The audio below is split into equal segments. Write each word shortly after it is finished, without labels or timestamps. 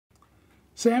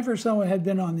Sanford and Son had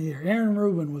been on the air. Aaron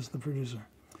Rubin was the producer.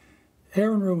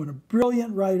 Aaron Rubin, a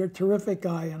brilliant writer, terrific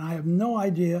guy, and I have no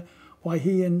idea why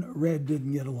he and Red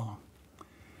didn't get along.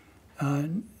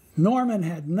 Norman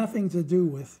had nothing to do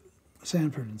with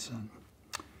Sanford and Son.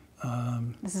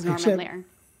 This is Norman Lear.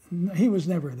 He was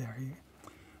never there.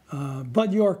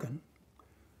 Bud Yorkin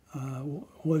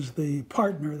was the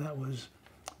partner that was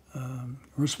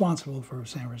responsible for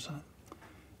Sanford and Son.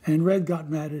 And Red got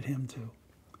mad at him too.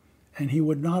 And he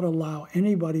would not allow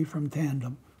anybody from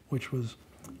Tandem, which was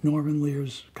Norman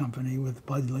Lear's company with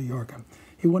Bud Yorkin.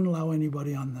 He wouldn't allow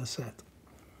anybody on the set.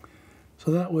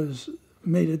 So that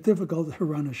made it difficult to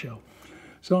run a show.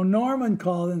 So Norman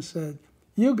called and said,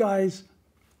 you guys,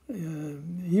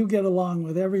 you get along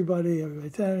with everybody.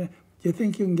 You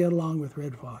think you can get along with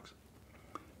Red Fox?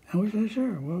 And we said,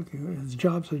 sure, well, his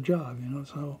job's a job, you know.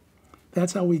 So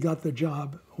that's how we got the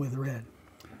job with Red.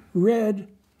 Red,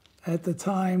 at the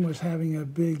time, was having a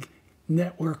big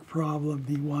network problem.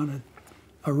 He wanted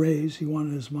a raise. He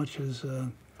wanted as much as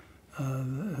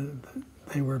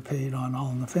they were paid on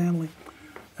All in the Family.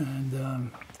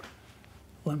 And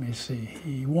let me see,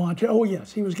 he wanted, oh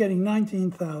yes, he was getting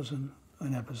 $19,000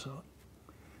 an episode.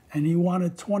 And he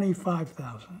wanted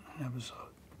 $25,000 an episode.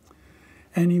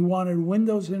 And he wanted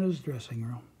windows in his dressing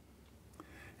room.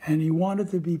 And he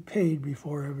wanted to be paid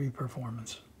before every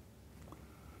performance.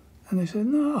 And they said,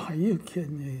 no, are you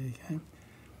kidding me?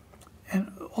 And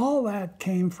all that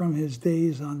came from his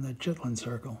days on the Chitlin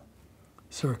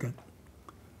circuit,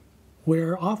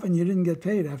 where often you didn't get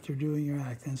paid after doing your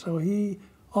act. And so he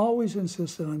always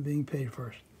insisted on being paid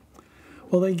first.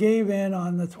 Well, they gave in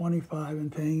on the 25 and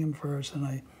paying him first, and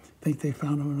I think they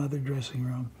found him another dressing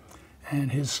room, and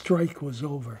his strike was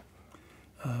over.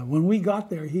 When we got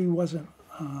there, he wasn't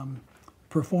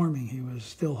performing. He was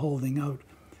still holding out.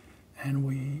 And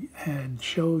we had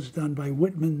shows done by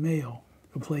Whitman Mayo,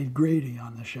 who played Grady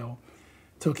on the show,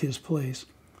 took his place.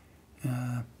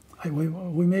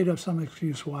 We made up some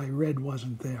excuse why Red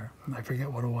wasn't there. I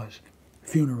forget what it was,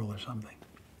 funeral or something.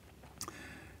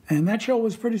 And that show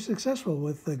was pretty successful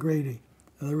with Grady.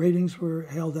 The ratings were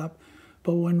held up,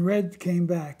 but when Red came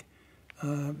back,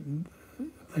 the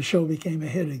show became a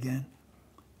hit again.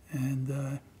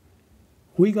 And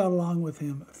we got along with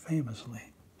him famously.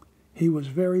 He was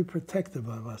very protective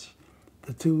of us,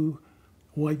 the two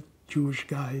white Jewish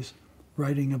guys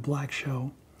writing a black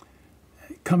show,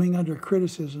 coming under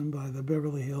criticism by the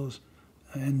Beverly Hills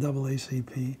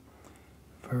NAACP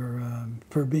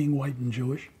for being white and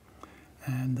Jewish.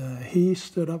 And he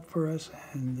stood up for us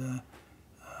and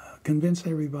convinced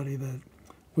everybody that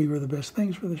we were the best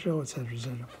things for the show, et cetera, et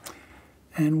cetera.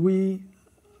 And we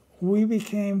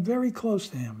became very close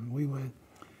to him. We would,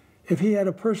 if he had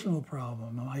a personal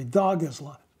problem, my dog is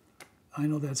lost. I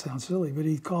know that sounds silly, but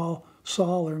he'd call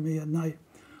Saul or me at night.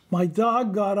 My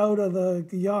dog got out of the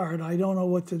yard. I don't know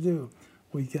what to do.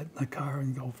 We get in the car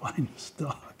and go find his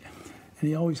dog. And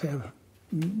he always had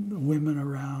women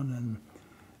around and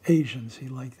Asians. He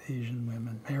liked Asian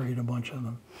women, married a bunch of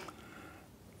them.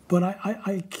 But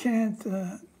I can't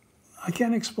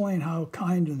explain how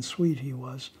kind and sweet he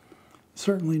was.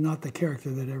 Certainly not the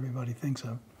character that everybody thinks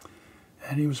of.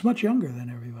 And he was much younger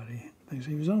than everybody thinks.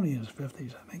 He was only in his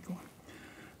 50s, I think,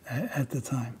 at the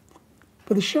time.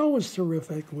 But the show was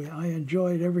terrific. I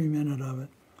enjoyed every minute of it.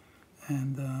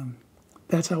 And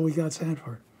that's how we got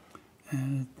Sanford.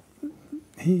 And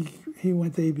he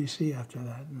went to ABC after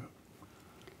that.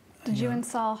 Did you and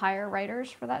Saul hire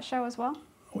writers for that show as well?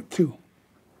 Two.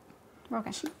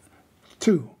 Okay.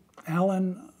 Two.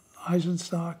 Alan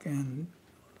Eisenstock and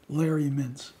Larry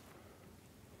Mintz.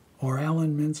 Or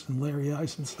Alan Mintz and Larry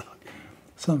Eisenstock.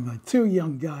 Something like two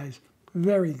young guys,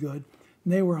 very good.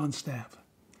 And they were on staff.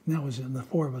 And that was it. The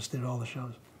four of us did all the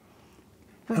shows.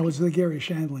 Okay. That was the Gary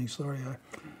Shandling story.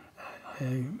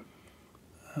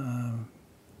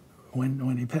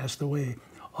 When he passed away,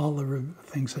 all the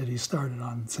things that he started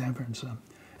on Sanford and Son.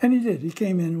 And he did. He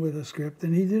came in with a script,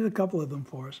 and he did a couple of them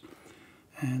for us.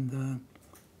 And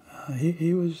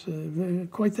he was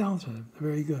quite talented,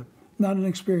 very good. Not an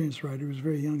experienced writer. He was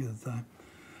very young at the time.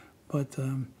 But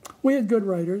we had good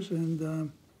writers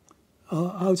and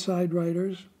outside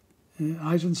writers.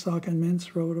 Eisenstock and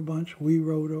Mintz wrote a bunch. We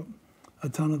wrote a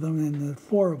ton of them, and the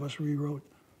four of us rewrote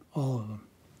all of them.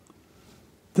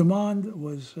 DeMond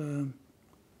was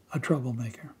a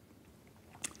troublemaker.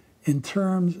 In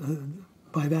terms,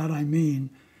 by that I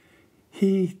mean,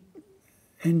 he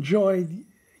enjoyed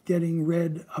getting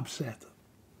Red upset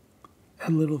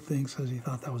at little things because he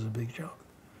thought that was a big joke.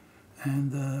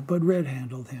 And but Red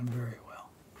handled him very well.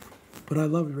 But I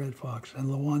loved Red Fox and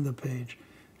LaWanda Page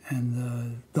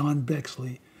and Don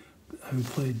Bexley, who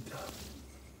played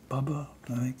Bubba,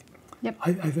 I think. Yep.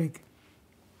 I think.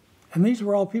 And these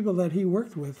were all people that he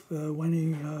worked with when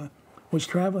he was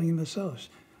traveling in the South.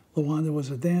 LaWanda was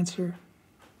a dancer,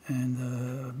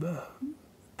 and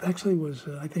Bexley was,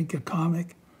 I think, a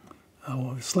comic.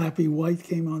 Slappy White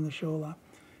came on the show a lot.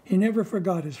 He never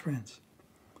forgot his friends,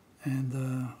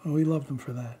 and we loved him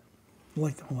for that.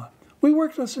 Liked him a lot. We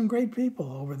worked with some great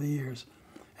people over the years,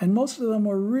 and most of them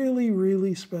were really,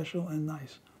 really special and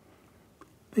nice.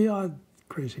 The odd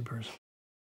crazy person.